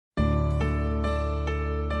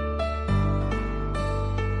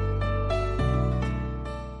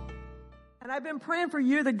And I've been praying for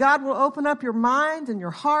you that God will open up your mind and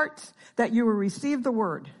your hearts, that you will receive the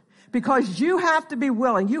word. Because you have to be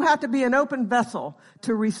willing. You have to be an open vessel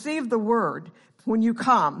to receive the word when you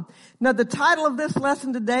come. Now, the title of this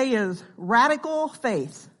lesson today is Radical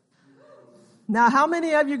Faith. Now, how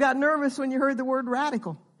many of you got nervous when you heard the word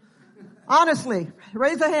radical? Honestly,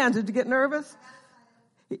 raise the hands. Did you get nervous?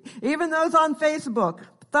 Even those on Facebook,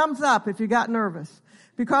 thumbs up if you got nervous.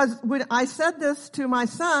 Because when I said this to my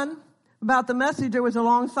son about the message, there was a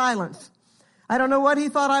long silence. I don't know what he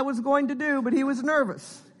thought I was going to do, but he was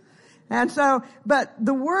nervous. And so, but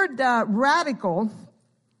the word radical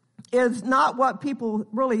is not what people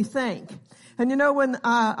really think. And you know, when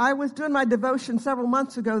I was doing my devotion several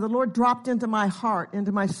months ago, the Lord dropped into my heart,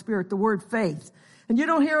 into my spirit, the word faith. And you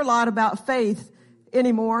don't hear a lot about faith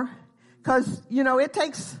anymore because, you know, it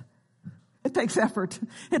takes effort.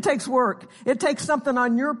 It takes work. It takes something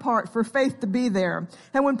on your part for faith to be there.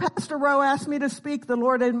 And when Pastor Rowe asked me to speak, the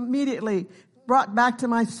Lord immediately brought back to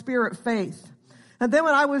my spirit faith. And then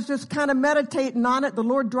when I was just kind of meditating on it, the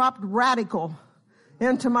Lord dropped radical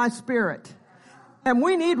into my spirit. And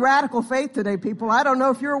we need radical faith today, people. I don't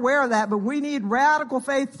know if you're aware of that, but we need radical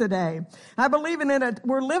faith today. I believe in it.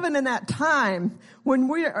 We're living in that time when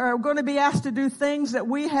we are going to be asked to do things that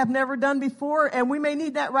we have never done before, and we may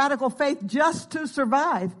need that radical faith just to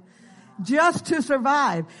survive. Just to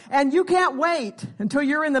survive. And you can't wait until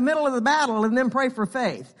you're in the middle of the battle and then pray for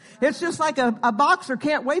faith. It's just like a boxer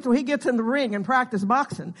can't wait till he gets in the ring and practice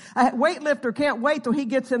boxing. A weightlifter can't wait till he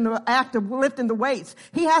gets in the act of lifting the weights.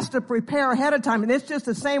 He has to prepare ahead of time. And it's just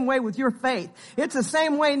the same way with your faith. It's the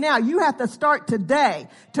same way now. You have to start today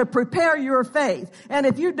to prepare your faith. And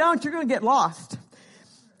if you don't, you're going to get lost.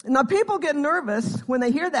 Now, people get nervous when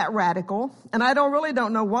they hear that radical, and I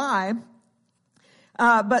don't know why.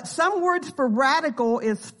 But some words for radical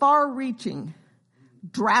is far-reaching,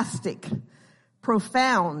 drastic,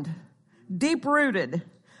 profound, deep-rooted,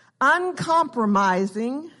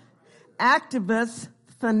 uncompromising, activist,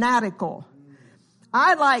 fanatical.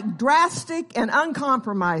 I like drastic and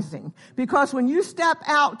uncompromising because when you step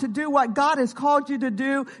out to do what God has called you to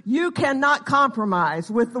do, you cannot compromise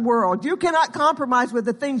with the world. You cannot compromise with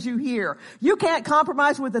the things you hear. You can't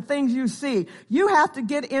compromise with the things you see. You have to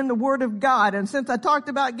get in the Word of God. And since I talked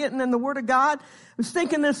about getting in the Word of God, I was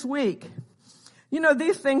thinking this week, you know,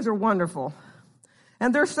 these things are wonderful.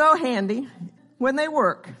 And they're so handy when they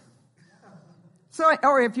work. So,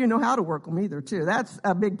 or if you know how to work them either, too. That's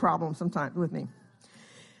a big problem sometimes with me.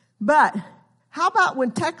 But how about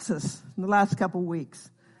when Texas, in the last couple of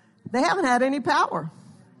weeks, they haven't had any power?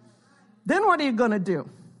 Then what are you going to do?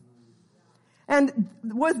 And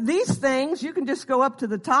with these things, you can just go up to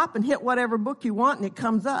the top and hit whatever book you want and it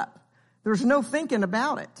comes up. There's no thinking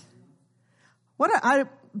about it.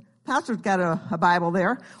 Pastor's got a Bible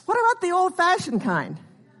there. What about the old-fashioned kind?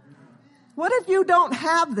 What if you don't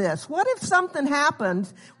have this? What if something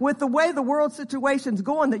happens with the way the world situation's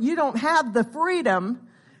going that you don't have the freedom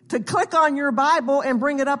to click on your Bible and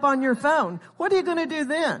bring it up on your phone? What are you going to do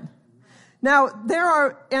then? Now,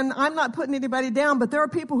 and I'm not putting anybody down, but there are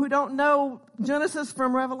people who don't know Genesis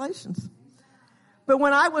from Revelations. But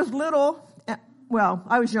when I was little, well,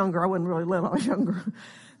 I was younger. I wasn't really little. I was younger.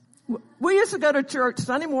 We used to go to church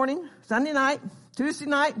Sunday morning, Sunday night, Tuesday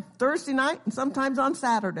night, Thursday night, and sometimes on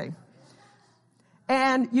Saturday.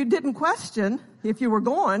 And you didn't question if you were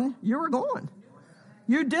going, you were going.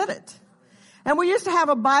 You did it. And we used to have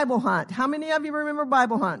a Bible hunt. How many of you remember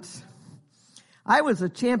Bible hunts? I was a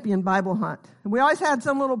champion Bible hunt. And we always had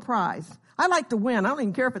some little prize. I like to win. I don't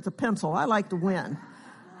even care if it's a pencil. I like to win.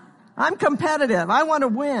 I'm competitive. I want to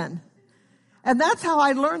win. And that's how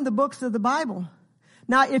I learned the books of the Bible.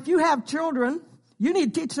 Now, if you have children, you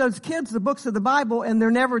need to teach those kids the books of the Bible, and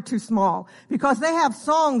they're never too small. Because they have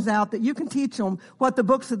songs out that you can teach them what the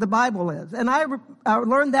books of the Bible is. And I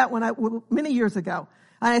learned that many years ago.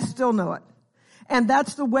 I still know it. And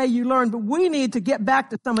that's the way you learn. But we need to get back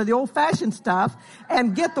to some of the old-fashioned stuff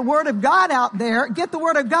and get the Word of God out there, get the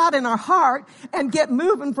Word of God in our heart, and get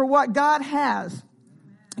moving for what God has.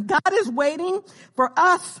 God is waiting for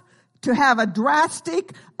us to have a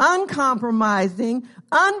drastic, uncompromising,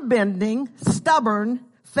 unbending, stubborn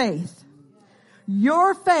faith.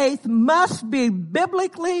 Your faith must be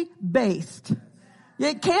biblically based.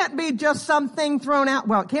 It can't be just something thrown out.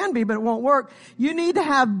 Well, it can be, but it won't work. You need to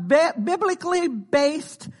have biblically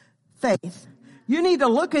based faith. You need to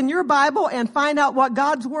look in your Bible and find out what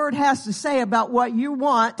God's Word has to say about what you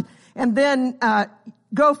want, and then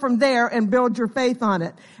go from there and build your faith on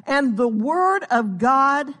it. And the Word of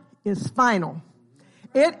God is final.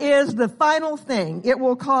 It is the final thing. It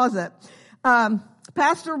will cause it.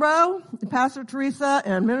 Pastor Rowe, Pastor Teresa,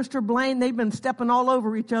 and Minister Blaine, they've been stepping all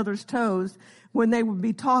over each other's toes when they would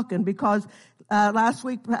be talking, because last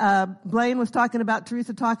week Blaine was talking about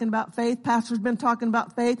Teresa talking about faith. Pastor's been talking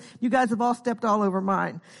about faith. You guys have all stepped all over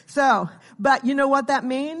mine. So, but you know what that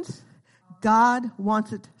means? God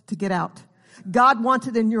wants it to get out. God wants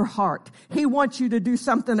it in your heart. He wants you to do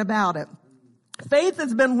something about it. Faith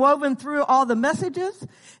has been woven through all the messages.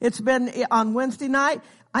 It's been on Wednesday night.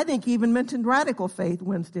 I think he even mentioned radical faith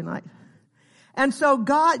Wednesday night. And so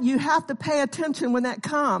God, you have to pay attention when that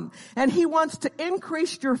comes. And he wants to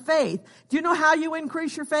increase your faith. Do you know how you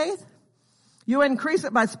increase your faith? You increase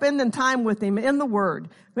it by spending time with him in the word,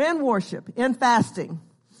 in worship, in fasting.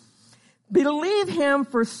 Believe him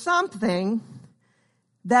for something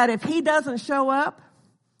that if he doesn't show up,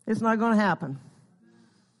 it's not going to happen.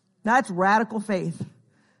 That's radical faith.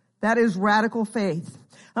 That is radical faith.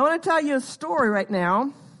 I want to tell you a story right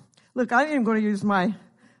now. Look, I'm even going to use my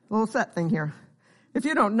little set thing here. If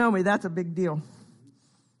you don't know me, that's a big deal,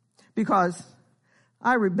 because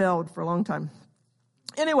I rebelled for a long time.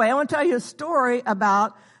 Anyway, I want to tell you a story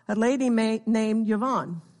about a lady named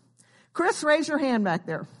Yvonne. Chris, raise your hand back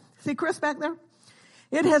there. See Chris back there?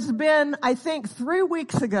 It has been, I think, 3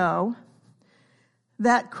 weeks ago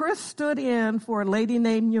that Chris stood in for a lady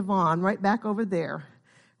named Yvonne right back over there.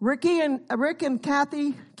 Rick and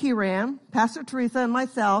Kathy Kiran, Pastor Teresa, and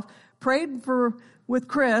myself prayed with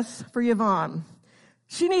Chris for Yvonne.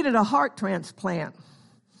 She needed a heart transplant.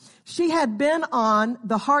 She had been on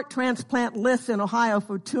the heart transplant list in Ohio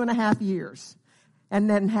for 2.5 years and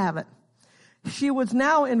didn't have it. She was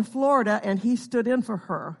now in Florida, and he stood in for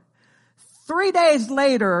her. 3 days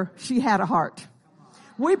later, she had a heart.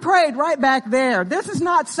 We prayed right back there. This is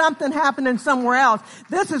not something happening somewhere else.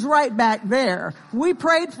 This is right back there. We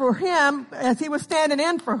prayed for him as he was standing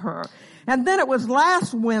in for her. And then it was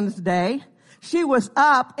last Wednesday, she was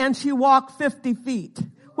up and she walked 50 feet,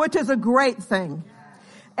 which is a great thing.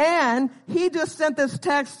 And he just sent this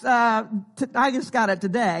text, I just got it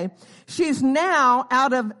today. She's now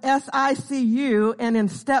out of SICU and in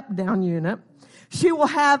step-down unit. She will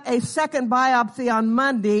have a second biopsy on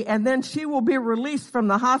Monday, and then she will be released from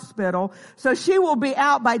the hospital. So she will be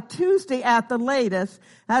out by Tuesday at the latest.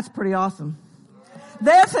 That's pretty awesome.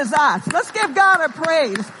 This is us. Let's give God a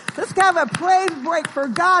praise. Let's have a praise break for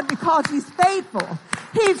God, because he's faithful.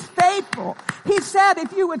 He's faithful. He said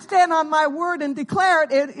if you would stand on my word and declare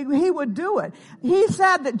it, he would do it. He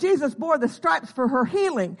said that Jesus bore the stripes for her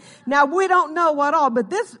healing. Now, we don't know what all,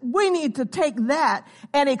 but we need to take that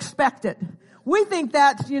and expect it. We think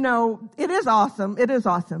that's, it is awesome. It is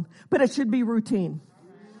awesome. But it should be routine.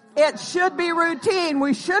 It should be routine.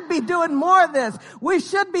 We should be doing more of this. We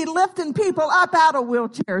should be lifting people up out of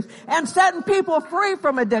wheelchairs and setting people free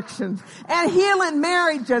from addictions and healing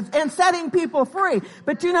marriages and setting people free.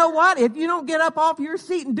 But you know what? If you don't get up off your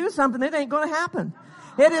seat and do something, it ain't going to happen.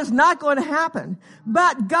 It is not going to happen.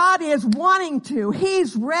 But God is wanting to.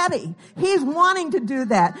 He's ready. He's wanting to do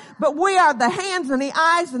that. But we are the hands and the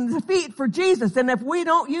eyes and the feet for Jesus. And if we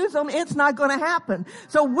don't use them, it's not going to happen.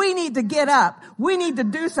 So we need to get up. We need to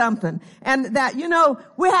do something. And that,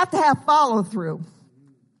 we have to have follow through.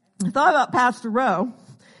 I thought about Pastor Rowe,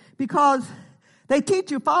 because they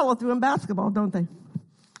teach you follow through in basketball, don't they?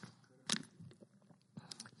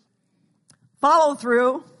 Follow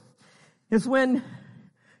through is when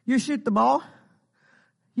you shoot the ball,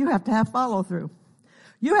 you have to have follow through.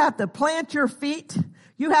 You have to plant your feet.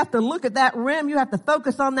 You have to look at that rim. You have to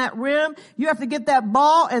focus on that rim. You have to get that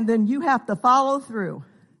ball, and then you have to follow through.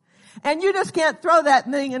 And you just can't throw that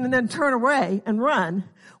thing and then turn away and run.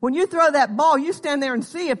 When you throw that ball, you stand there and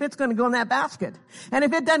see if it's going to go in that basket. And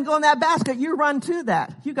if it doesn't go in that basket, you run to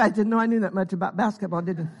that. You guys didn't know I knew that much about basketball,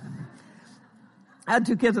 did you? I had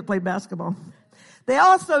 2 kids that played basketball. They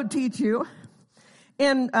also teach you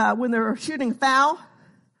when they're shooting foul,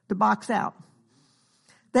 to box out.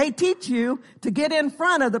 They teach you to get in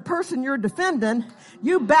front of the person you're defending.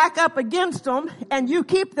 You back up against them and you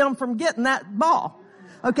keep them from getting that ball.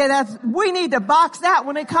 Okay, we need to box out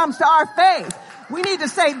when it comes to our faith. We need to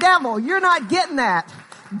say, devil, you're not getting that.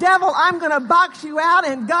 Devil, I'm going to box you out,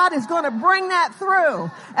 and God is going to bring that through.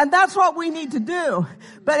 And that's what we need to do.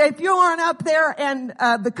 But if you aren't up there and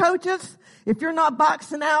the coaches, if you're not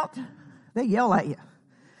boxing out, they yell at you.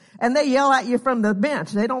 And they yell at you from the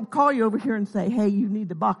bench. They don't call you over here and say, hey, you need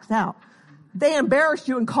to box out. They embarrass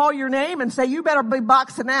you and call your name and say, you better be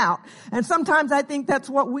boxing out. And sometimes I think that's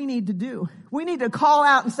what we need to do. We need to call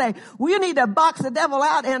out and say, well, you need to box the devil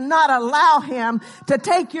out and not allow him to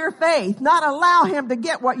take your faith, not allow him to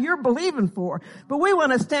get what you're believing for. But we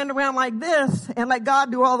want to stand around like this and let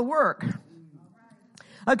God do all the work.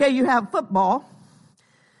 Okay, you have football.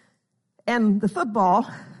 And the football,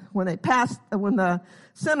 when the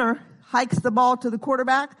center hikes the ball to the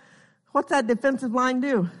quarterback, what's that defensive line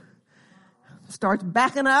do? Starts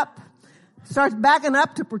backing up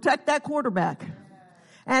to protect that quarterback.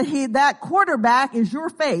 And that quarterback is your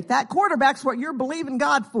faith. That quarterback's what you're believing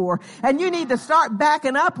God for. And you need to start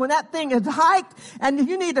backing up when that thing is hiked, and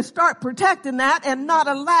you need to start protecting that and not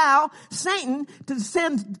allow Satan to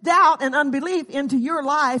send doubt and unbelief into your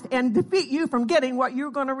life and defeat you from getting what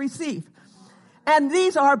you're going to receive. And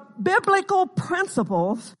these are biblical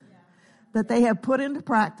principles that they have put into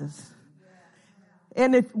practice.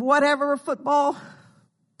 And if whatever football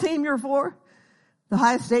team you're for, the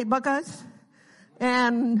Ohio State Buckeyes,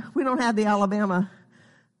 and we don't have the Alabama.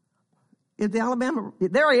 Is the Alabama?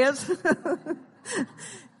 There he is.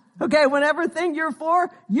 Okay, whenever thing you're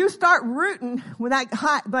for, you start rooting when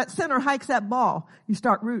that center hikes that ball. You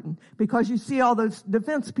start rooting because you see all those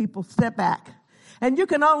defense people step back. And you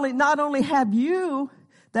can not only have you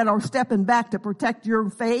that are stepping back to protect your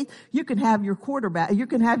faith, you can have your quarterback, you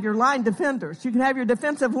can have your line defenders, you can have your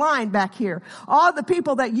defensive line back here. All the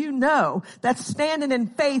people that you know that's standing in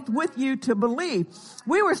faith with you to believe.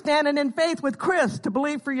 We were standing in faith with Chris to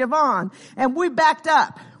believe for Yvonne, and we backed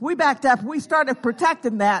up. We started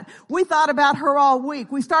protecting that. We thought about her all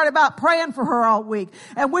week. We started about praying for her all week,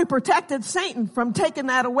 and we protected Satan from taking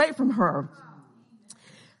that away from her.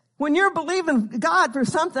 When you're believing God for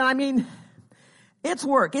something, it's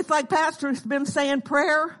work. It's like Pastor's been saying,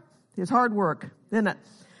 prayer is hard work, isn't it?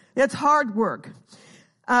 It's hard work.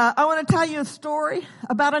 I want to tell you a story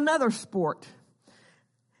about another sport.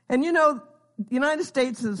 And the United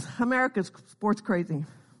States is America's sports crazy.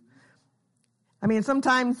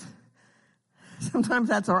 Sometimes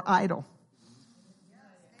that's our idol.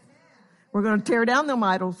 We're going to tear down them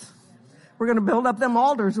idols. We're going to build up them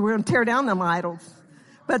altars. We're going to tear down them idols.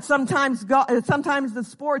 But sometimes the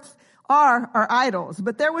sports are our idols.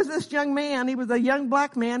 But there was this young man. He was a young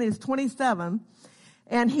black man. He was 27.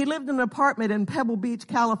 And he lived in an apartment in Pebble Beach,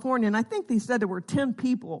 California. And I think they said there were 10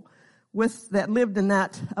 people that lived in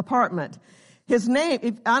that apartment. His name,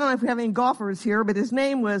 I don't know if we have any golfers here, but his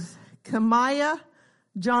name was Kamaya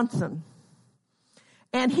Johnson.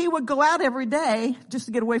 And he would go out every day just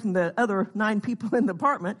to get away from the other 9 people in the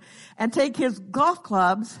apartment and take his golf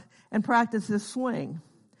clubs and practice his swing.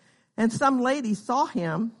 And some lady saw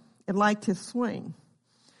him and liked his swing.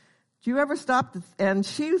 Do you ever stop? And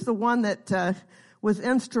she was the one that was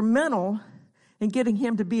instrumental in getting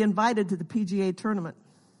him to be invited to the PGA tournament.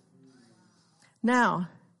 Now,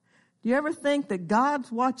 do you ever think that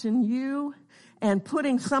God's watching you and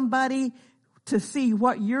putting somebody to see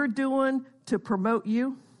what you're doing to promote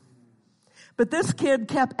you? But this kid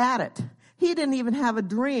kept at it. He didn't even have a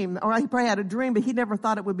dream, or he probably had a dream, but he never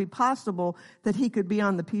thought it would be possible that he could be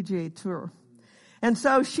on the PGA Tour. And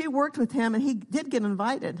so she worked with him, and he did get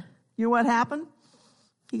invited. You know what happened?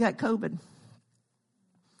 He got COVID.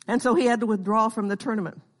 And so he had to withdraw from the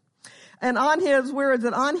tournament. And on his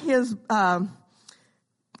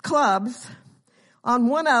clubs, on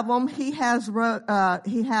one of them, he has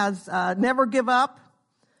never give up.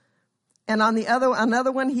 And on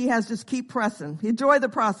another one, he has just keep pressing. Enjoy the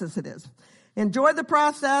process, it is. Enjoy the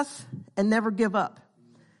process and never give up.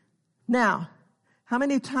 Now, how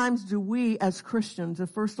many times do we as Christians, the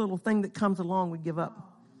first little thing that comes along, we give up?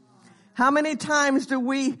 How many times do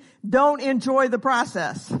we don't enjoy the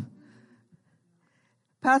process?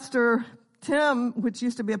 Pastor Tim, which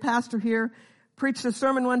used to be a pastor here, preached a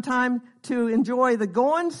sermon one time to enjoy the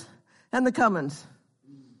goings and the comings.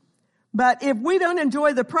 But if we don't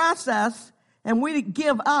enjoy the process and we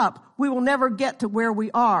give up, we will never get to where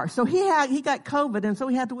we are. So he got COVID, and so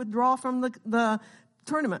he had to withdraw from the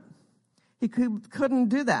tournament. He couldn't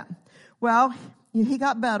do that. Well, he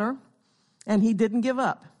got better, and he didn't give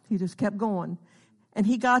up. He just kept going. And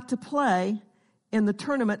he got to play in the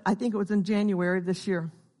tournament, I think it was in January of this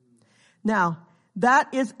year. Now,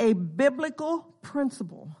 that is a biblical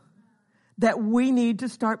principle that we need to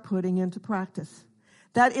start putting into practice.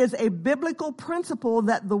 That is a biblical principle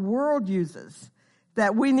that the world uses,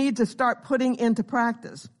 that we need to start putting into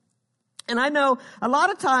practice. And I know a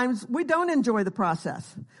lot of times we don't enjoy the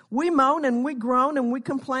process. We moan and we groan and we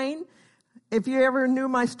complain. If you ever knew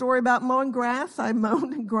my story about mowing grass, I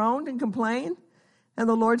moaned and groaned and complained. And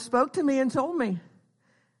the Lord spoke to me and told me,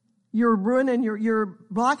 you're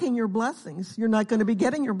blocking your blessings. You're not going to be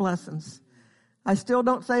getting your blessings. I still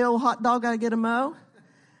don't say, oh, hot dog, I get a mow.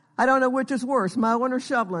 I don't know which is worse, mowing or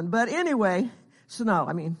shoveling. But anyway, snow,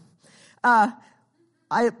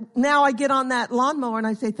 now I get on that lawnmower and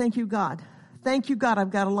I say, thank you, God. Thank you, God,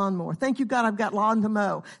 I've got a lawnmower. Thank you, God, I've got lawn to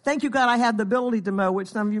mow. Thank you, God, I have the ability to mow, which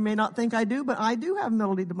some of you may not think I do, but I do have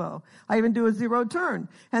ability to mow. I even do a zero turn.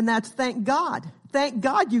 And that's thank God. Thank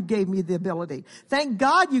God you gave me the ability. Thank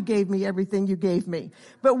God you gave me everything you gave me.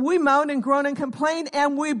 But we moan and groan and complain,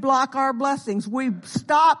 and we block our blessings. We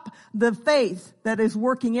stop the faith that is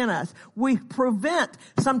working in us. We prevent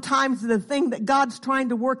sometimes the thing that God's trying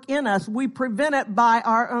to work in us. We prevent it by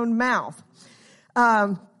our own mouth.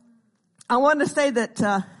 I want to say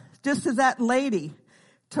that just as that lady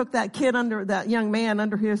took that young man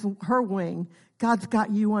under her wing, God's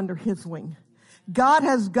got you under his wing. God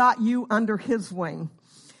has got you under his wing.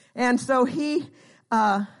 And so he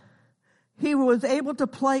was able to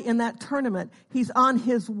play in that tournament. He's on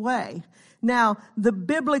his way. Now, the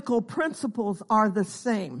biblical principles are the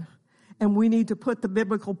same, and we need to put the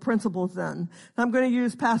biblical principles in. I'm going to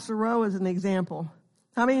use Pastor Rowe as an example.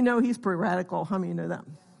 How many know he's pretty radical? How many know that?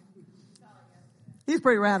 He's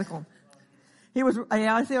pretty radical.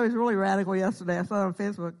 I see he was really radical yesterday. I saw it on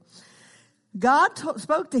Facebook. God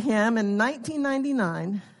spoke to him in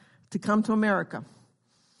 1999 to come to America.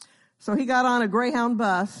 So he got on a Greyhound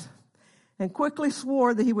bus and quickly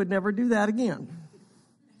swore that he would never do that again.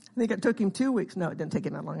 I think it took him 2 weeks. No, it didn't take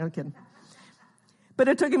him that long. I'm kidding. But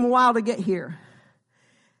it took him a while to get here.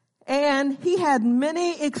 And he had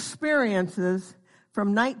many experiences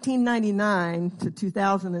from 1999 to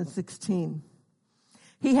 2016.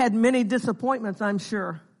 He had many disappointments, I'm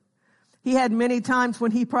sure. He had many times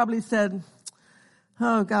when he probably said,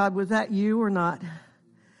 oh, God, was that you or not?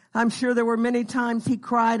 I'm sure there were many times he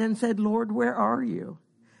cried and said, Lord, where are you?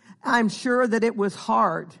 I'm sure that it was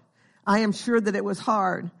hard. I am sure that it was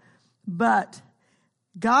hard. But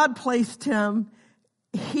God placed him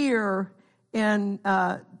here in,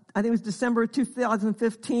 I think it was December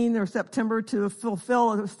 2015 or September to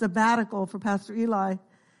fulfill a sabbatical for Pastor Eli,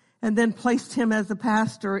 and then placed him as a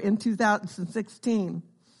pastor in 2016.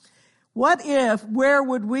 Where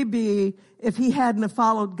would we be if he hadn't have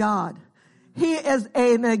followed God? He is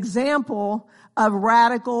an example of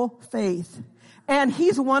radical faith. And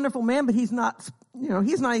he's a wonderful man, but he's not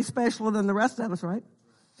any specialer than the rest of us, right?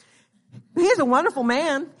 He's a wonderful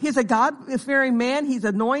man. He's a God-fearing man. He's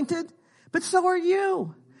anointed. But so are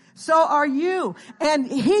you. So are you. And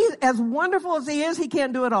he, as wonderful as he is, he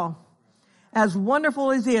can't do it all. As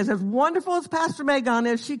wonderful as he is, as wonderful as Pastor Megan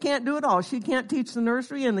is, she can't do it all. She can't teach the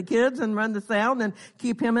nursery and the kids and run the sound and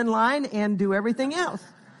keep him in line and do everything else.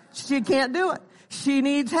 She can't do it. She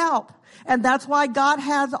needs help. And that's why God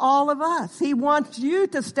has all of us. He wants you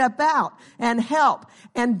to step out and help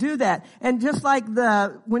and do that. And just like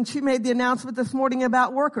when she made the announcement this morning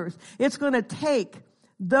about workers, it's going to take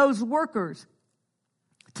those workers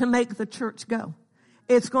to make the church go.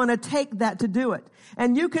 It's going to take that to do it.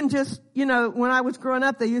 And you can just, when I was growing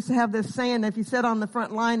up, they used to have this saying, if you sat on the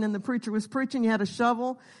front line and the preacher was preaching, you had a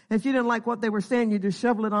shovel. If you didn't like what they were saying, you just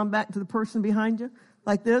shovel it on back to the person behind you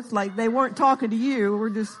like this. Like they weren't talking to you.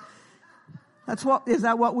 Is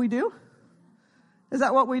that what we do? Is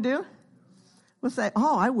that what we do? We'll say,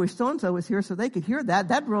 oh, I wish so-and-so was here so they could hear that.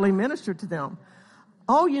 That really ministered to them.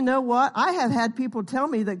 Oh, you know what? I have had people tell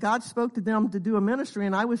me that God spoke to them to do a ministry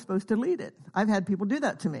and I was supposed to lead it. I've had people do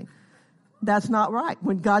that to me. That's not right.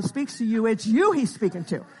 When God speaks to you, it's you he's speaking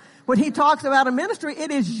to. When he talks about a ministry,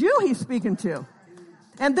 it is you he's speaking to.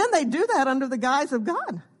 And then they do that under the guise of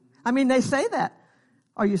God. I mean, they say that.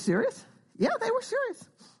 Are you serious? Yeah, they were serious.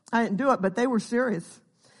 I didn't do it, but they were serious.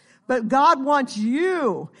 But God wants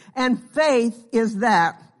you, and faith is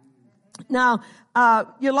that. Now, a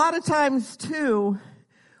lot of times, too,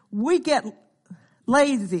 we get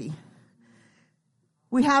lazy.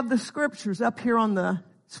 We have the scriptures up here on the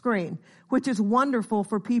screen, which is wonderful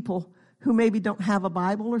for people who maybe don't have a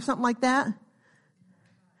Bible or something like that.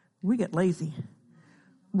 We get lazy.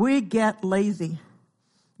 We get lazy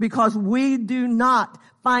because we do not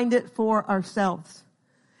find it for ourselves.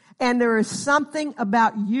 And there is something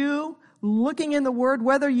about you looking in the Word,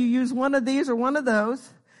 whether you use one of these or one of those,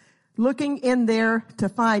 looking in there to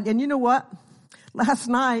find. And you know what? Last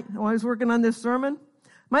night, when I was working on this sermon,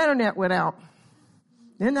 my internet went out.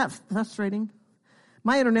 Isn't that frustrating?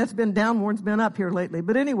 My internet's been down more than it's been up here lately.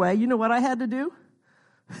 But anyway, you know what I had to do?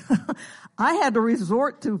 I had to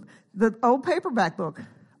resort to the old paperback book.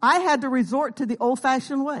 I had to resort to the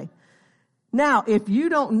old-fashioned way. Now, if you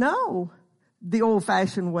don't know the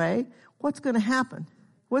old-fashioned way, what's going to happen?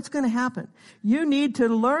 What's going to happen? You need to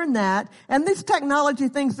learn that. And these technology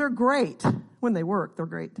things, they're great. When they work, they're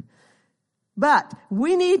great. But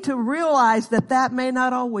we need to realize that may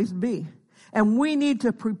not always be. And we need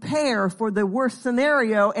to prepare for the worst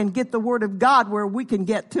scenario and get the Word of God where we can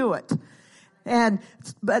get to it.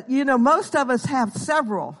 But most of us have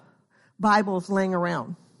several Bibles laying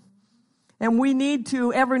around. And we need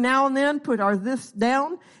to, every now and then, put this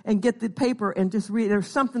down and get the paper and just read. There's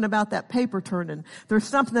something about that paper turning. There's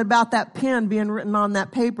something about that pen being written on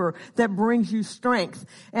that paper that brings you strength.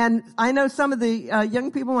 And I know some of the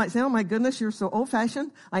young people might say, oh my goodness, you're so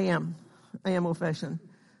old-fashioned. I am old-fashioned.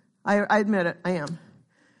 I admit it, I am.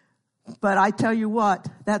 But I tell you what,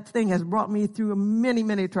 that thing has brought me through many,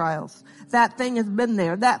 many trials. That thing has been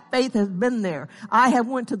there. That faith has been there. I have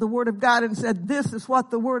went to the Word of God and said, this is what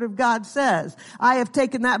the Word of God says. I have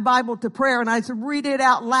taken that Bible to prayer and I said, read it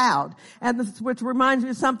out loud. And this, which reminds me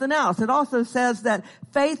of something else. It also says that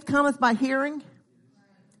faith cometh by hearing.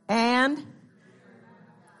 And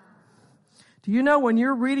do you know when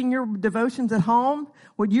you're reading your devotions at home,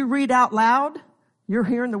 when you read out loud, you're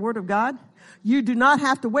hearing the Word of God? You do not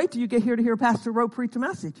have to wait till you get here to hear Pastor Rowe preach a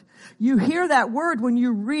message. You hear that word when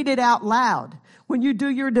you read it out loud. When you do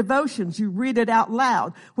your devotions, you read it out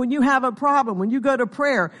loud. When you have a problem, when you go to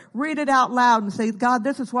prayer, read it out loud and say, God,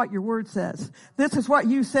 this is what your word says. This is what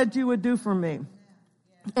you said you would do for me.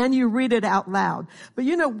 And you read it out loud. But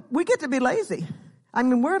we get to be lazy. I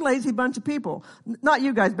mean, we're a lazy bunch of people. Not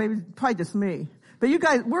you guys, baby, probably just me. But you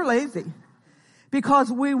guys, we're lazy.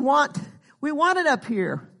 Because we want it up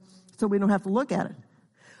here. So we don't have to look at it.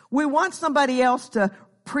 We want somebody else to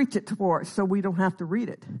preach it for us so we don't have to read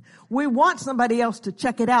it. We want somebody else to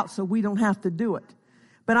check it out so we don't have to do it.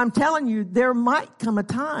 But I'm telling you, there might come a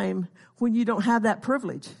time when you don't have that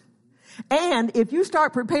privilege. And if you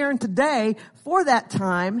start preparing today for that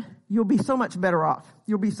time, you'll be so much better off.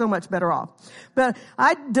 You'll be so much better off. But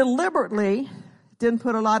I deliberately didn't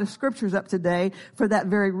put a lot of scriptures up today for that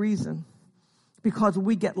very reason. Because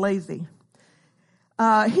we get lazy.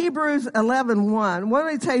 Hebrews 11:1. What do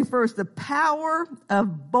I tell you first? The power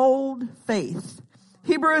of bold faith.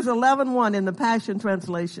 Hebrews 11:1 in the Passion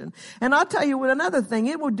Translation. And I'll tell you another thing.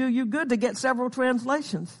 It will do you good to get several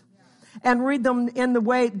translations. And read them in the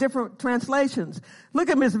way, different translations. Look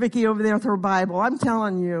at Miss Vicky over there with her Bible. I'm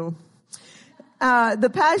telling you.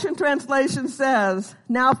 The Passion Translation says,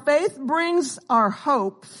 now faith brings our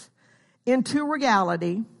hopes into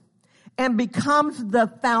reality and becomes the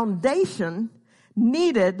foundation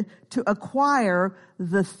needed to acquire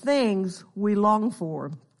the things we long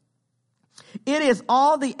for. It is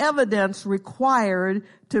all the evidence required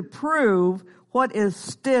to prove what is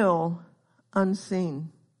still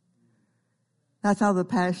unseen. That's how the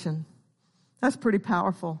Passion. That's pretty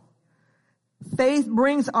powerful. Faith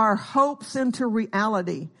brings our hopes into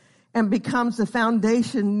reality and becomes the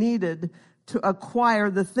foundation needed to acquire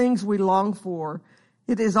the things we long for.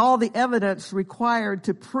 It is all the evidence required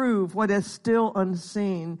to prove what is still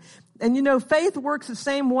unseen. And faith works the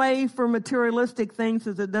same way for materialistic things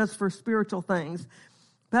as it does for spiritual things.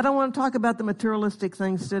 But I don't want to talk about the materialistic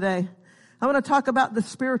things today. I want to talk about the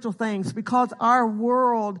spiritual things because our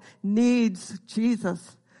world needs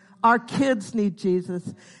Jesus. Our kids need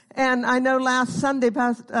Jesus. And I know last Sunday,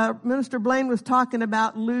 Minister Blaine was talking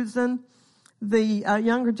about losing the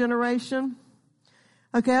younger generation.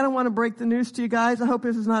 Okay, I don't want to break the news to you guys. I hope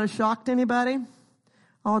this is not a shock to anybody.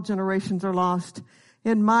 All generations are lost.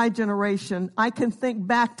 In my generation, I can think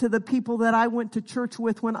back to the people that I went to church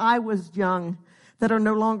with when I was young that are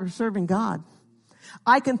no longer serving God.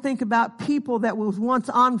 I can think about people that was once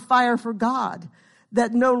on fire for God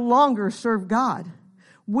that no longer serve God.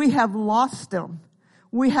 We have lost them.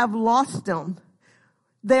 We have lost them.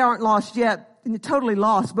 They aren't lost yet. Totally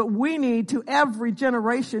lost, but we need to, every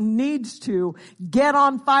generation needs to get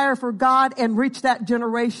on fire for God and reach that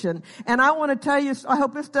generation. And I want to tell you, I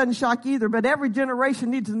hope this doesn't shock either, but every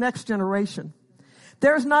generation needs the next generation.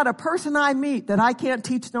 There's not a person I meet that I can't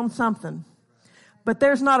teach them something. But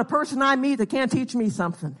there's not a person I meet that can't teach me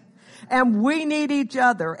something. And we need each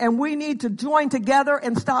other, and we need to join together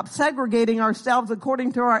and stop segregating ourselves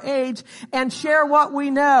according to our age and share what we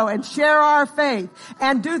know and share our faith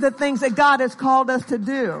and do the things that God has called us to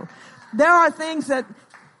do. There are things that,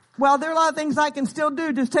 there are a lot of things I can still do.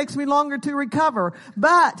 It just takes me longer to recover,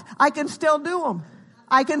 but I can still do them.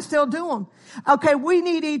 I can still do them. Okay, we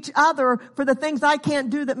need each other for the things I can't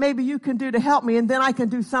do that maybe you can do to help me, and then I can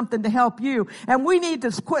do something to help you. And we need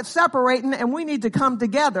to quit separating, and we need to come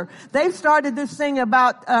together. They've started this thing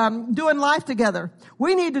about doing life together.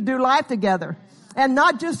 We need to do life together. And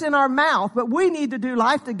not just in our mouth, but we need to do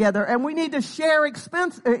life together, and we need to share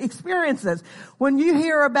experiences. When you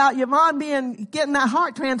hear about Yvonne getting that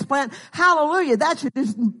heart transplant, hallelujah, that should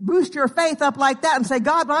just boost your faith up like that and say,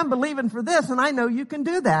 God, I'm believing for this, and I know you can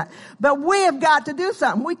do that. But we have got to do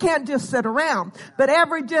something. We can't just sit around. But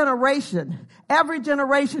every generation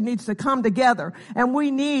needs to come together, and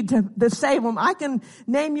we need to save them. I can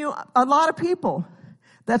name you a lot of people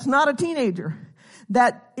that's not a teenager,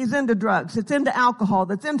 that is into drugs, that's into alcohol,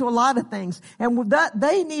 that's into a lot of things. And that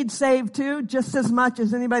they need saved too, just as much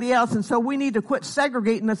as anybody else. And so we need to quit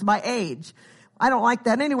segregating this by age. I don't like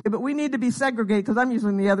that anyway, but we need to be segregated because I'm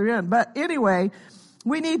usually on the other end. But anyway,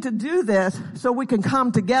 we need to do this so we can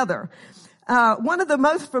come together. One of the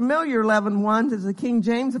most familiar 11 ones is the King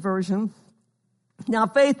James Version. Now,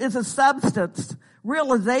 faith is a substance,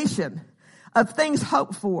 realization of things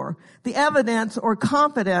hoped for, the evidence or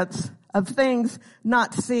confidence of things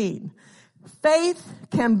not seen. Faith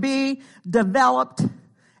can be developed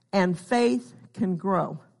and faith can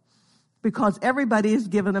grow because everybody is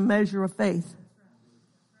given a measure of faith.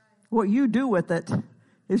 What you do with it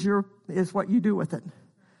is what you do with it.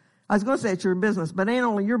 I was going to say it's your business, but it ain't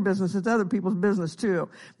only your business, it's other people's business too.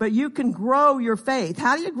 But you can grow your faith.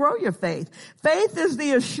 How do you grow your faith? Faith is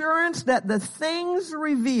the assurance that the things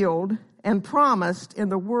revealed and promised in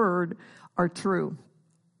the Word are true.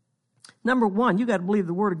 Number one, you got to believe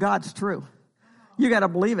the Word of God's true. You got to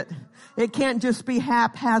believe it. It can't just be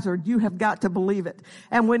haphazard. You have got to believe it.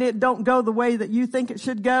 And when it don't go the way that you think it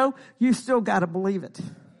should go, you still got to believe it.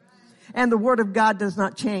 And the Word of God does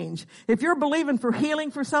not change. If you're believing for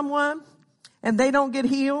healing for someone and they don't get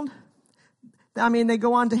healed, I mean, they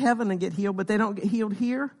go on to heaven and get healed, but they don't get healed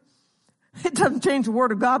here, it doesn't change the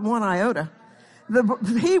Word of God one iota.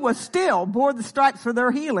 He was still bore the stripes for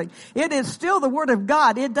their healing. It is still the Word of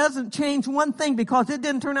God. It doesn't change one thing because it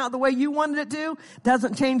didn't turn out the way you wanted it to.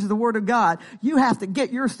 Doesn't change the Word of God. You have to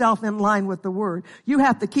get yourself in line with the Word. You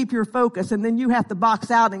have to keep your focus, and then you have to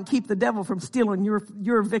box out and keep the devil from stealing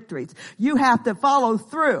your victories. You have to follow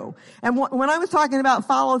through. And when I was talking about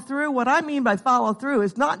follow through, what I mean by follow through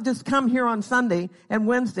is not just come here on Sunday and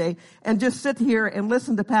Wednesday and just sit here and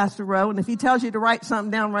listen to Pastor Rowe. And if he tells you to write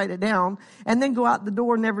something down, write it down, and then go out the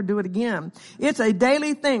door and never do it again. It's a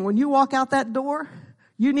daily thing. When you walk out that door,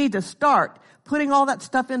 you need to start putting all that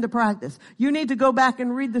stuff into practice. You need to go back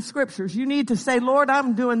and read the scriptures. You need to say, Lord,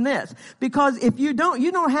 I'm doing this. Because if you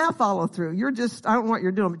don't have follow through. You're just, I don't know what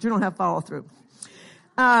you're doing, but you don't have follow through.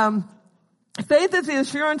 Faith is the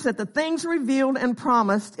assurance that the things revealed and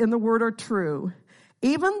promised in the Word are true,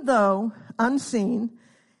 even though unseen,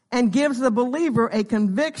 and gives the believer a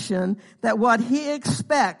conviction that what he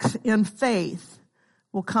expects in faith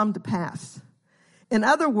will come to pass. In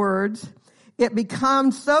other words, it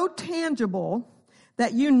becomes so tangible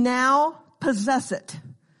that you now possess it.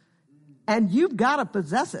 And you've got to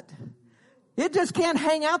possess it. It just can't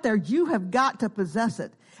hang out there. You have got to possess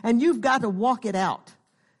it. And you've got to walk it out.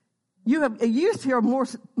 You used to hear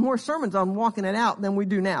more sermons on walking it out than we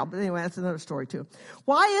do now. But anyway, that's another story too.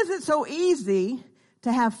 Why is it so easy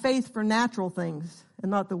to have faith for natural things and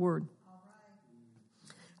not the Word?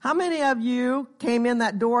 How many of you came in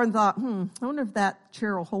that door and thought, I wonder if that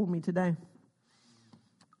chair will hold me today?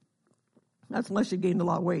 That's unless you gained a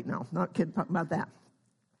lot of weight now. Not kidding about that.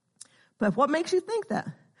 But what makes you think that?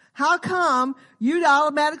 How come you'd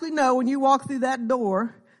automatically know when you walk through that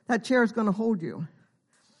door, that chair is going to hold you?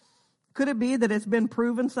 Could it be that it's been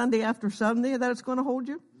proven Sunday after Sunday that it's going to hold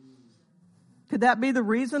you? Could that be the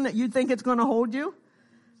reason that you think it's going to hold you?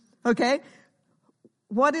 Okay.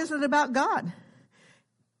 What is it about God?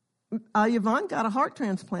 Yvonne got a heart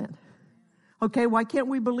transplant. Okay, why can't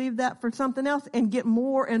we believe that for something else and get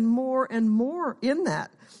more and more and more in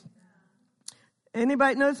that?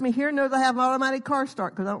 Anybody knows me here knows I have an automatic car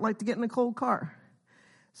start because I don't like to get in a cold car.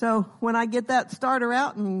 So when I get that starter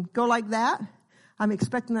out and go like that, I'm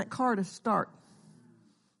expecting that car to start.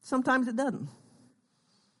 Sometimes it doesn't.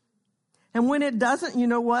 And when it doesn't, you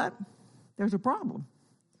know what? There's a problem.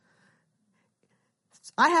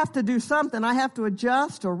 I have to do something. I have to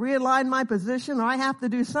adjust or realign my position, or I have to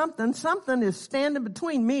do something. Something is standing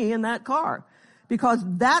between me and that car because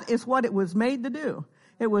that is what it was made to do.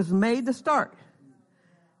 It was made to start.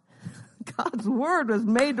 God's Word was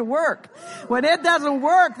made to work. When it doesn't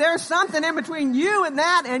work, there's something in between you and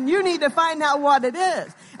that, and you need to find out what it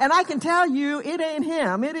is. And I can tell you, it ain't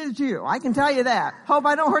him, it is you. I can tell you that. Hope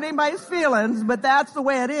I don't hurt anybody's feelings, but that's the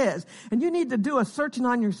way it is. And you need to do a searching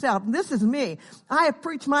on yourself. And this is me. I have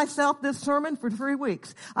preached myself this sermon for 3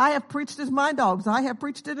 weeks. I have preached it to my dogs. I have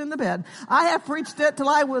preached it in the bed. I have preached it till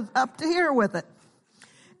I was up to here with it.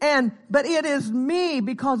 But it is me,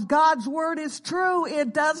 because God's word is true.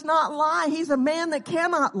 It does not lie. He's a man that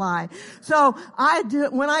cannot lie. So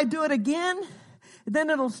when I do it again, then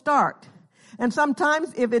it'll start. And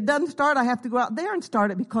sometimes if it doesn't start, I have to go out there and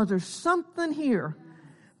start it, because there's something here.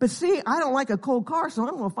 But see, I don't like a cold car, so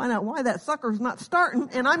I'm going to find out why that sucker's not starting,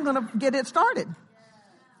 and I'm going to get it started.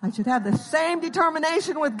 I should have the same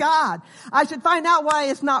determination with God. I should find out why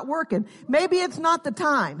it's not working. Maybe it's not the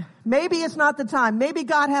time. Maybe it's not the time. Maybe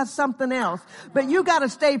God has something else. But you got to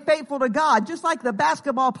stay faithful to God. Just like the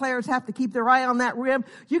basketball players have to keep their eye on that rim,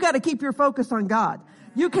 you got to keep your focus on God.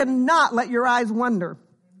 You cannot let your eyes wander.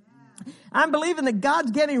 I'm believing that God's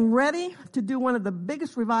getting ready to do one of the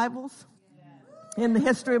biggest revivals in the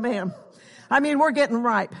history of man. I mean, we're getting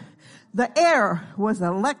ripe. The air was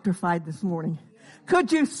electrified this morning.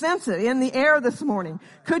 Could you sense it in the air this morning?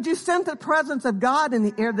 Could you sense the presence of God in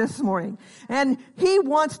the air this morning? And He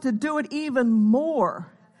wants to do it even more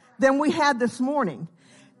than we had this morning.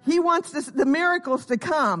 He wants the miracles to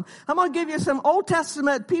come. I'm going to give you some Old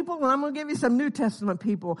Testament people, and I'm going to give you some New Testament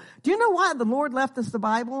people. Do you know why the Lord left us the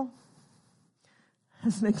Bible?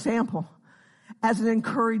 As an example, as an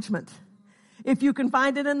encouragement. If you can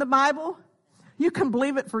find it in the Bible, you can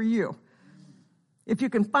believe it for you. If you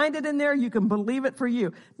can find it in there, you can believe it for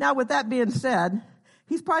you. Now, with that being said,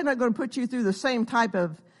 He's probably not going to put you through the same type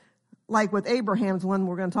of, like with Abraham's one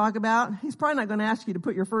we're going to talk about. He's probably not going to ask you to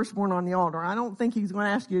put your firstborn on the altar. I don't think He's going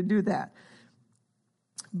to ask you to do that.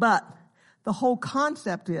 But the whole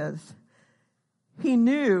concept is, He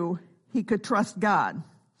knew he could trust God.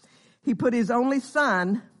 He put His only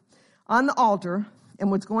son on the altar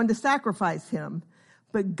and was going to sacrifice him.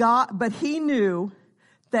 But He knew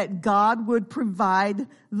that God would provide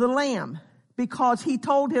the lamb, because He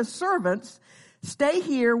told His servants, stay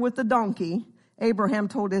here with the donkey. Abraham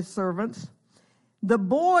told his servants, the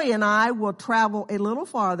boy and I will travel a little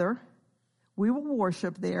farther. We will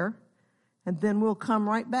worship there, and then we'll come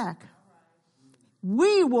right back.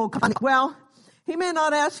 We will come. Well, He may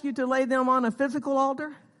not ask you to lay them on a physical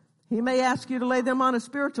altar. He may ask you to lay them on a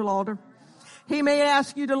spiritual altar. He may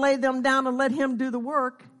ask you to lay them down and let Him do the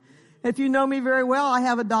work. If you know me very well, I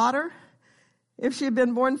have a daughter. If she had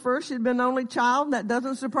been born first, she'd been the only child. That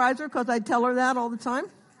doesn't surprise her, because I tell her that all the time.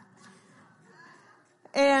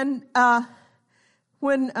 And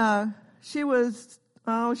when she was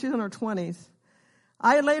in her 20s,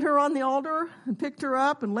 I laid her on the altar and picked her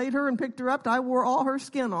up and laid her and picked her up. I wore all her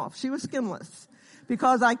skin off. She was skinless,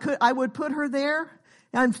 because I would put her there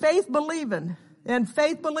and faith believing,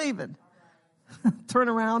 turn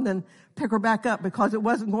around and pick her back up, because it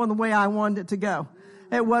wasn't going the way I wanted it to go.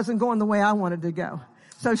 It wasn't going the way I wanted to go.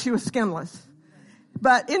 So she was skinless.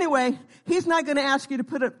 But anyway, He's not going to ask you to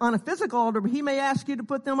put it on a physical altar, but He may ask you to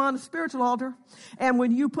put them on a spiritual altar. And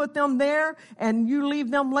when you put them there and you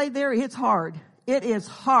leave them laid there, it's hard. It is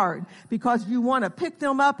hard, because you want to pick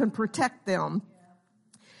them up and protect them.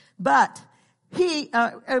 But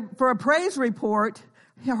for a praise report,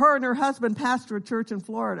 her and her husband pastor a church in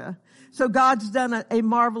Florida. So God's done a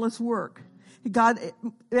marvelous work. God,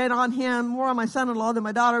 and on him, more on my son-in-law than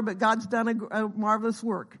my daughter, but God's done a marvelous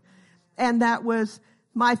work. And that was,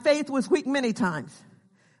 my faith was weak many times.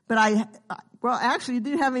 But actually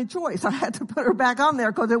didn't have any choice. I had to put her back on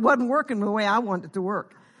there, because it wasn't working the way I wanted it to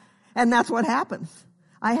work. And that's what happens.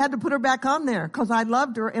 I had to put her back on there, because I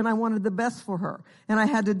loved her and I wanted the best for her. And I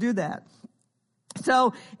had to do that.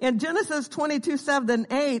 So in Genesis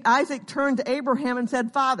 22:7-8, Isaac turned to Abraham and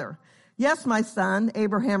said, Father. Yes, my son,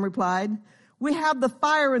 Abraham replied. We have the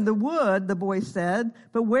fire and the wood, the boy said,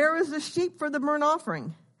 but where is the sheep for the burnt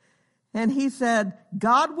offering? And he said,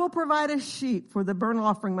 God will provide a sheep for the burnt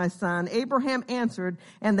offering, my son. Abraham answered,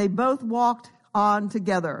 and they both walked on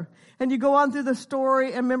together. And you go on through the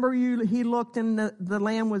story, and remember he looked, and the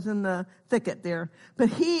lamb was in the thicket there. But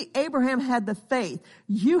Abraham had the faith.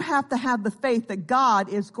 You have to have the faith that God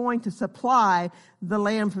is going to supply the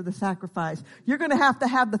lamb for the sacrifice. You're going to have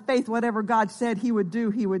the faith whatever God said He would do,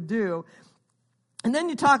 He would do. And then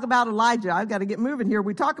you talk about Elijah. I've got to get moving here.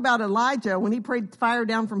 We talk about Elijah when he prayed fire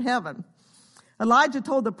down from heaven. Elijah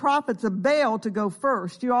told the prophets of Baal to go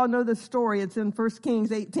first. You all know this story. It's in 1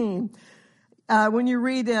 Kings 18. When you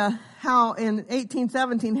read how in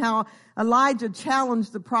 18:17 how Elijah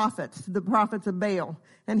challenged the prophets of Baal,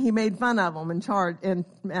 and he made fun of them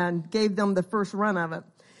and gave them the first run of it.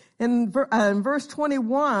 In verse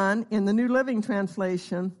 21 in the New Living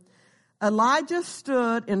Translation, Elijah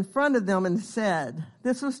stood in front of them and said,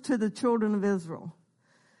 this was to the children of Israel,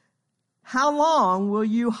 how long will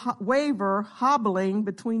you waver, hobbling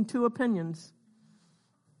between two opinions?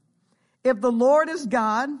 If the Lord is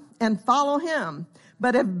God, and follow him.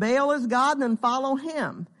 But if Baal is God, then follow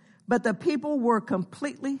him. But the people were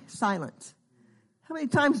completely silent. How many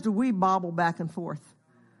times do we bobble back and forth?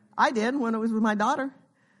 I did when it was with my daughter.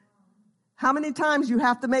 How many times you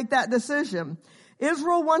have to make that decision?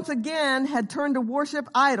 Israel once again had turned to worship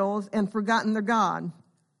idols and forgotten their God.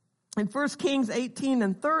 In 1 Kings 18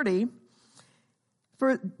 and 30,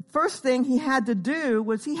 first thing he had to do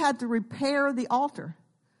was he had to repair the altar.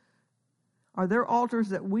 Are there altars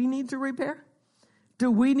that we need to repair?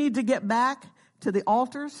 Do we need to get back to the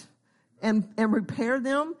altars and repair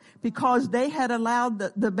them? Because they had allowed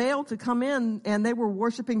the Baal to come in and they were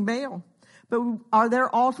worshiping Baal. But are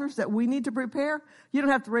there altars that we need to prepare? You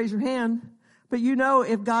don't have to raise your hand, but you know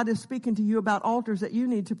if God is speaking to you about altars that you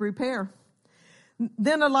need to prepare.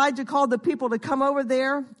 Then Elijah called the people to come over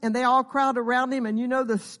there, and they all crowded around him. And you know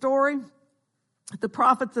the story. The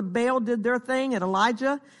prophets of Baal did their thing, and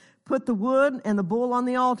Elijah put the wood and the bull on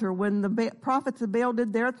the altar. When the prophets of Baal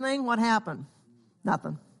did their thing, what happened?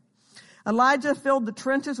 Nothing. Elijah filled the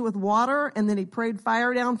trenches with water, and then he prayed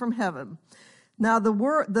fire down from heaven. Now,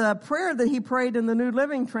 the prayer that he prayed in the New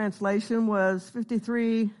Living Translation was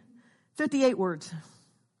 58 words.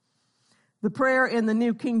 The prayer in the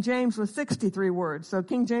New King James was 63 words. So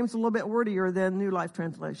King James is a little bit wordier than New Living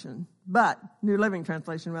Translation.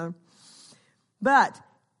 But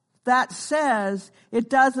that says it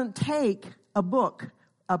doesn't take a book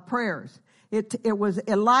of prayers. It was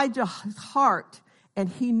Elijah's heart, and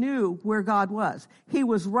he knew where God was. He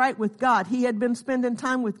was right with God. He had been spending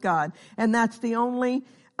time with God, and that's the only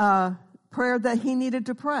prayer that he needed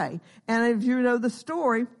to pray. And if you know the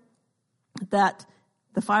story, that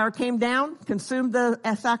the fire came down, consumed the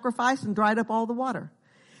sacrifice, and dried up all the water.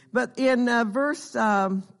 But in verse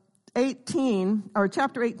 18, or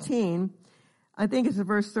chapter 18, I think it's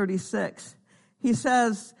verse 36, he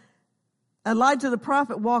says, Elijah the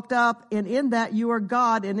prophet walked up, and in that you are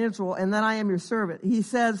God in Israel, and that I am your servant. He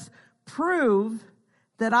says, prove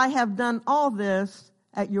that I have done all this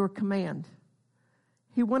at your command.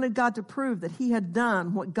 He wanted God to prove that he had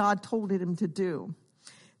done what God told him to do.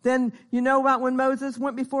 Then you know about when Moses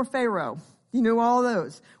went before Pharaoh. You know all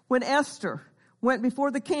those. When Esther went before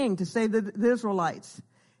the king to save the Israelites.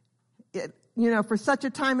 For such a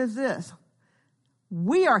time as this.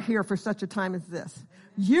 We are here for such a time as this.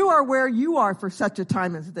 You are where you are for such a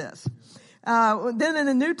time as this. Then in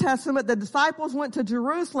the New Testament, the disciples went to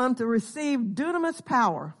Jerusalem to receive dunamis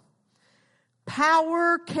power.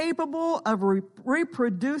 Power capable of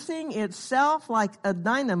reproducing itself like a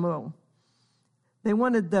dynamo. They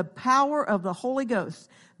wanted the power of the Holy Ghost.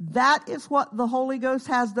 That is what the Holy Ghost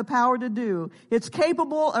has the power to do. It's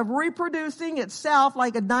capable of reproducing itself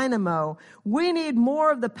like a dynamo. We need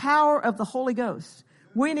more of the power of the Holy Ghost.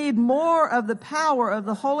 We need more of the power of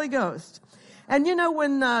the Holy Ghost. And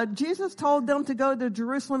when Jesus told them to go to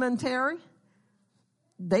Jerusalem and tarry,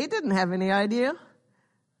 they didn't have any idea.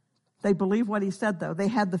 They believed what he said, though. They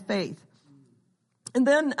had the faith. And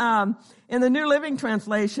then in the New Living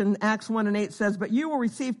Translation, Acts 1:8 says, but you will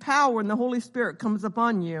receive power when the Holy Spirit comes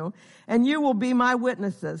upon you, and you will be my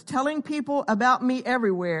witnesses, telling people about me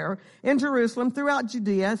everywhere, in Jerusalem, throughout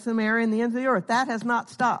Judea, Samaria, and the ends of the earth. That has not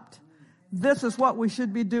stopped. This is what we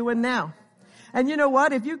should be doing now. And you know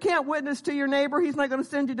what? If you can't witness to your neighbor, he's not going to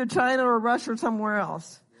send you to China or Russia or somewhere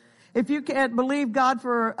else. If you can't believe God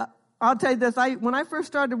I'll tell you this, when I first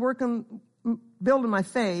started building my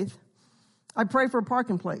faith, I pray for a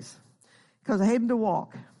parking place because I hated to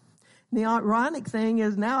walk. And the ironic thing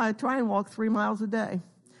is now I try and walk 3 miles a day.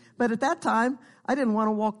 But at that time, I didn't want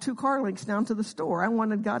to walk 2 car lengths down to the store. I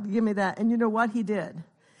wanted God to give me that. And you know what? He did.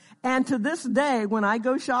 And to this day, when I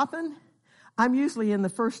go shopping, I'm usually in the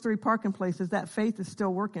first 3 parking places. That faith is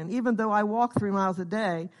still working. Even though I walk 3 miles a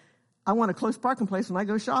day, I want a close parking place when I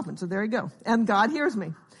go shopping. So there you go. And God hears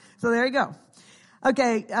me. So there you go.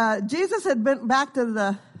 Okay, Jesus had been back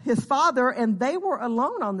to his Father, and they were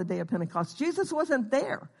alone on the day of Pentecost. Jesus wasn't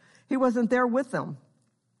there. He wasn't there with them.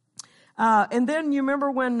 And then you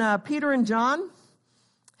remember when Peter and John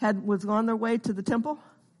was on their way to the temple,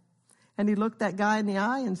 and he looked that guy in the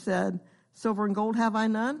eye and said, silver and gold have I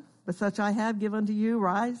none, but such I have give unto you.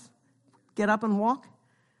 Rise, get up and walk.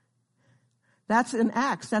 That's in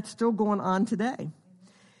Acts. That's still going on today.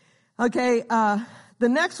 Okay, the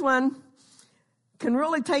next one can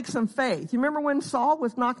really take some faith. You remember when Saul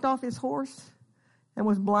was knocked off his horse and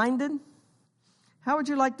was blinded? How would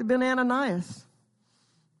you like to have been Ananias?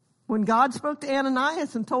 When God spoke to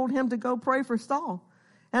Ananias and told him to go pray for Saul.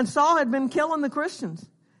 And Saul had been killing the Christians.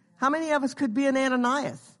 How many of us could be an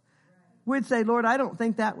Ananias? we'd say, Lord, I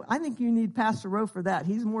think you need Pastor Rowe for that.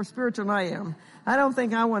 He's more spiritual than I am. I don't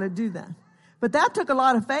think I want to do that. But that took a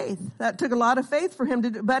lot of faith. That took a lot of faith for him to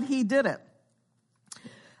do, but he did it.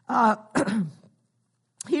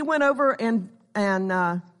 He went over and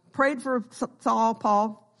prayed for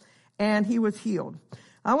Paul, and he was healed.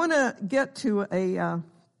 I want to get to a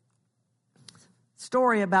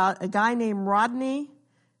story about a guy named Rodney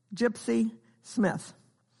Gypsy Smith,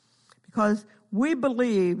 because we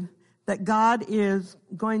believe that God is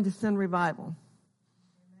going to send revival.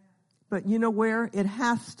 But you know where? It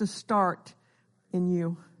has to start in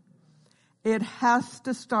you. It has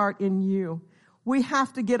to start in you. We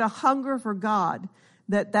have to get a hunger for God,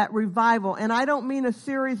 that revival. And I don't mean a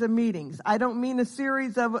series of meetings. I don't mean a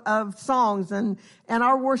series of songs. And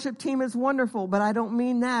our worship team is wonderful, but I don't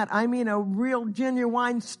mean that. I mean a real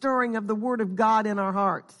genuine stirring of the Word of God in our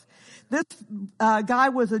hearts. This guy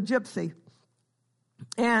was a gypsy.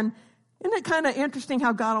 And isn't it kind of interesting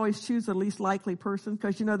how God always chooses the least likely person?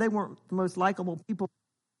 Because, they weren't the most likable people,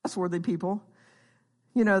 trustworthy people.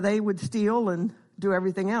 They would steal and do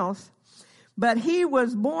everything else. But he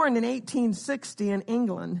was born in 1860 in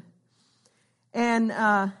England. And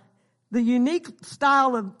the unique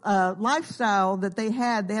style of lifestyle that they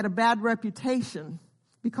had a bad reputation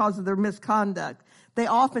because of their misconduct. They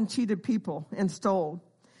often cheated people and stole.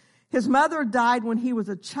 His mother died when he was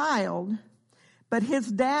a child, but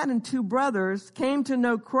his dad and two brothers came to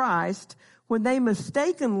know Christ when they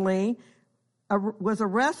mistakenly was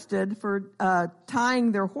arrested for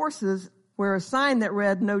tying their horses where a sign that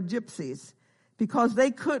read, "No gypsies." Because they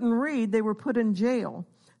couldn't read, they were put in jail.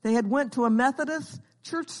 They had went to a Methodist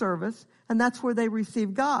church service, and that's where they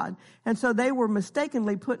received God. And so they were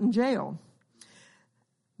mistakenly put in jail.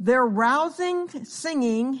 Their rousing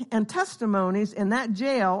singing and testimonies in that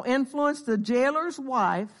jail influenced the jailer's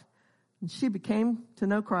wife, and she became to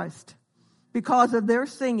know Christ because of their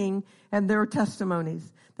singing and their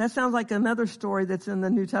testimonies. That sounds like another story that's in the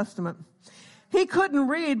New Testament. He couldn't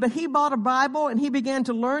read, but he bought a Bible and he began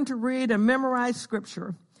to learn to read and memorize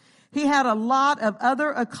Scripture. He had a lot of other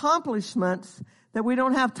accomplishments that we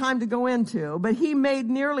don't have time to go into, but he made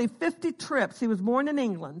nearly 50 trips. He was born in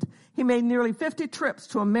England. He made nearly 50 trips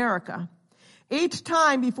to America. Each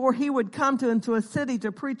time before he would come into a city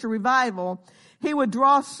to preach a revival, he would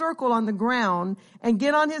draw a circle on the ground and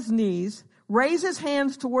get on his knees, raise his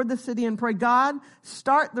hands toward the city and pray, "God,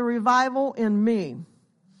 start the revival in me."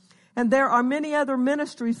 And there are many other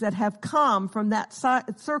ministries that have come from that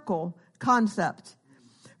circle concept.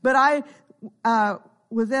 But I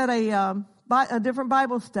was at a different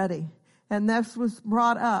Bible study, and this was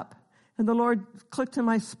brought up. And the Lord clicked in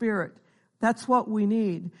my spirit. That's what we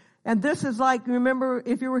need. And this is like, remember,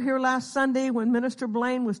 if you were here last Sunday when Minister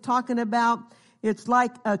Blaine was talking about, it's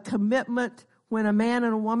like a commitment when a man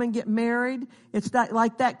and a woman get married. It's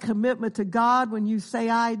like that commitment to God when you say,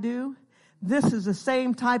 "I do." This is the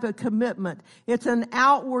same type of commitment. It's an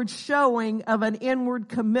outward showing of an inward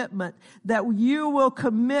commitment that you will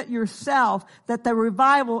commit yourself that the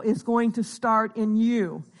revival is going to start in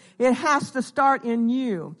you. It has to start in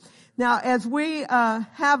you. Now, as we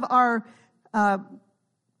have our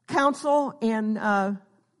council and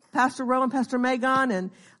Pastor Rowe and Pastor Megan, and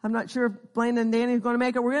I'm not sure if Blaine and Danny are going to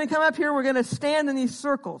make it, we're going to come up here, we're going to stand in these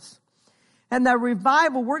circles. And the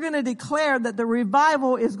revival, we're going to declare that the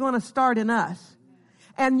revival is going to start in us.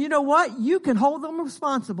 And you know what? You can hold them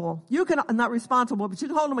responsible. You can, not responsible, but you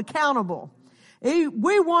can hold them accountable.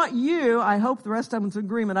 We want you, I hope the rest of them's in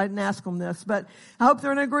agreement. I didn't ask them this, but I hope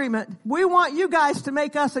they're in agreement. We want you guys to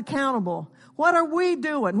make us accountable. What are we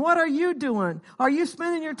doing? What are you doing? Are you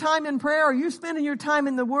spending your time in prayer? Are you spending your time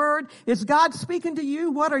in the Word? Is God speaking to you?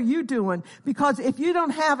 What are you doing? Because if you don't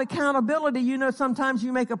have accountability, sometimes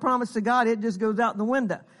you make a promise to God, it just goes out the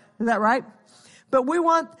window. Is that right? But we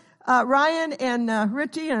want Ryan and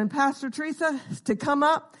Richie and Pastor Teresa to come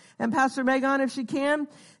up, and Pastor Megan, if she can,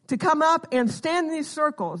 to come up and stand in these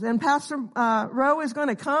circles. And Pastor Rowe is going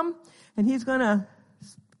to come, and he's going to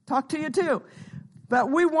talk to you too. But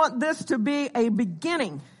we want this to be a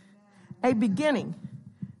beginning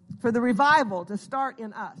for the revival to start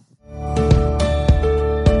in us.